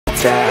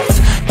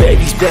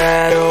Baby's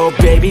bad, oh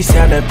baby's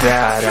hella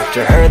bad.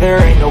 After her there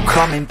ain't no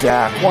coming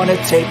back. Wanna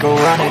take a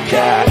run at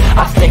that.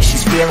 I think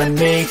she's feeling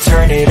me,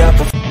 turn it up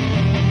a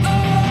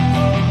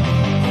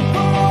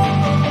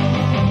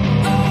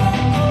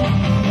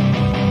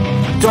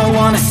Don't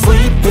wanna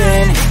sleep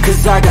in,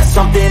 cause I got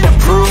something to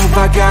prove.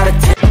 I gotta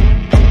take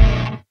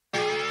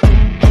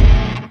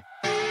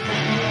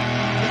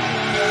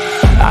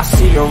I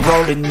see her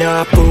rolling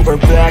up, Uber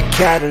black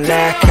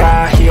Cadillac,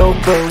 high heel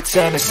boots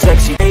and a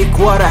sexy make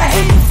what I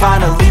hate and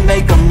finally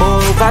make a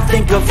move. I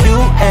think of you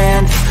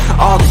and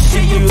all the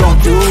shit you don't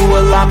do.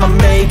 Well, I'ma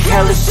make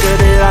hella sure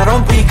that I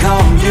don't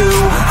become you.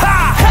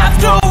 I have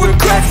no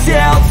regrets,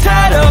 yeah, I'll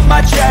tie up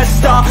my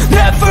chest. I'll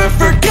never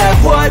forget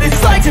what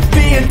it's like to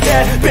be in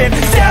debt. Been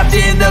stabbed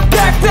in the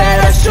back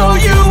bed, I'll show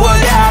you what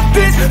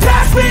happens.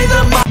 Pass me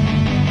the mic.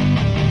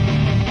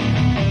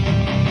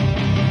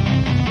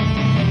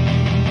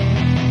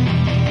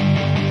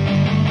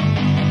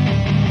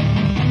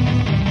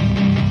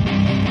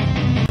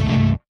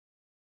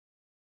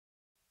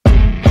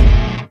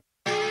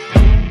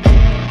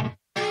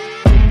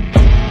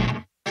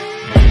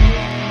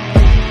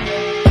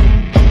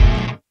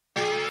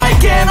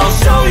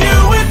 Show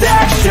you with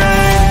action.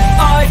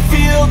 I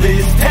feel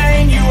this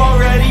pain, you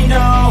already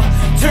know.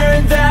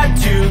 Turn that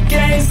to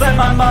gains, let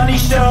my money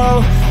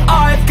show.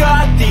 I've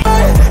got the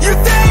you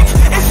think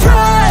it's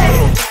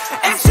right,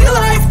 and see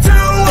life do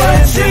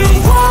what you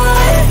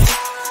want.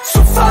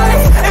 So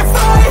fight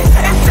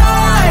and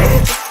die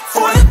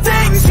for the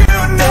things you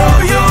know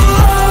you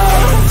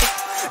love.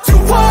 Do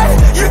what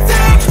you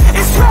think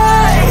is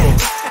right,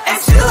 and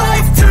see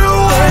life do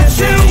what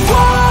you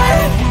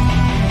want.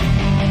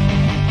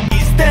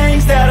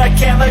 Things that I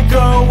can't let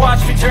go.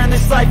 Watch me turn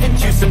this life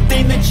into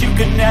something that you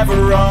could never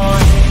own.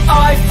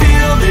 I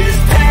feel this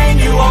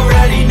pain, you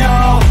already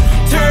know.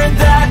 Turn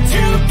that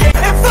to gain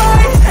and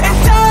fight and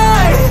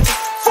die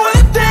for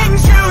the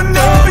things you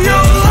know you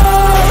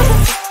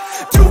love.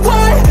 Do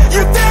what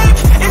you think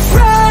is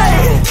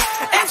right,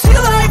 and see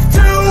life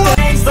do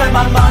things, let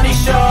my money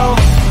show.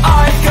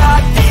 I've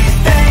got these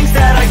things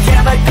that I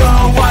can't let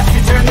go. Watch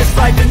me turn this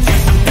life into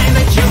something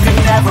that you could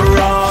never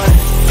own.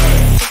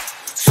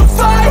 So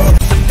fight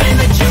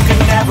that you can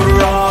never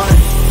run.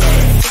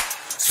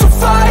 So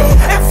fight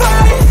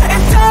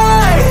and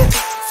die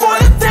for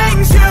the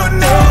things you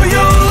know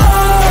you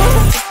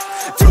love.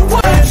 Do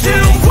what you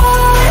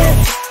want.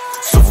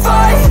 So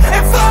fight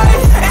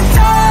and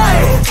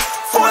die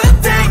for the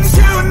things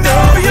you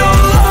know you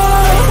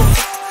love.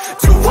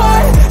 Do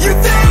what you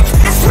think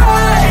is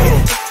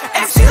right,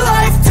 and see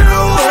life do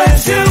what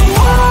you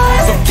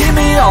want. So give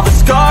me all the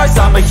scars,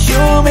 I'm a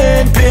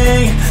human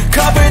being.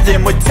 Cover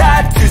them with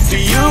tattoos so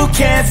you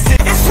can't see.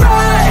 It's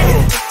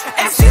right,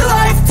 and see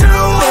life do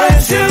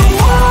what you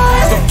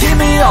want. So give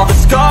me all the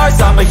scars,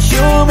 I'm a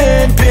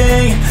human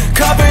being.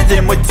 Cover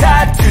them with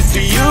tattoos so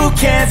you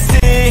can't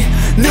see.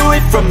 Knew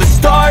it from the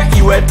start,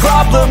 you had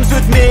problems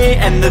with me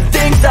and the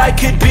things I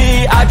could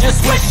be, I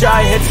just wish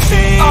I had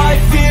seen. I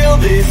feel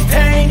this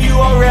pain, you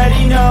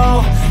already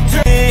know.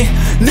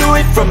 Knew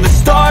it from the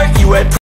start, you had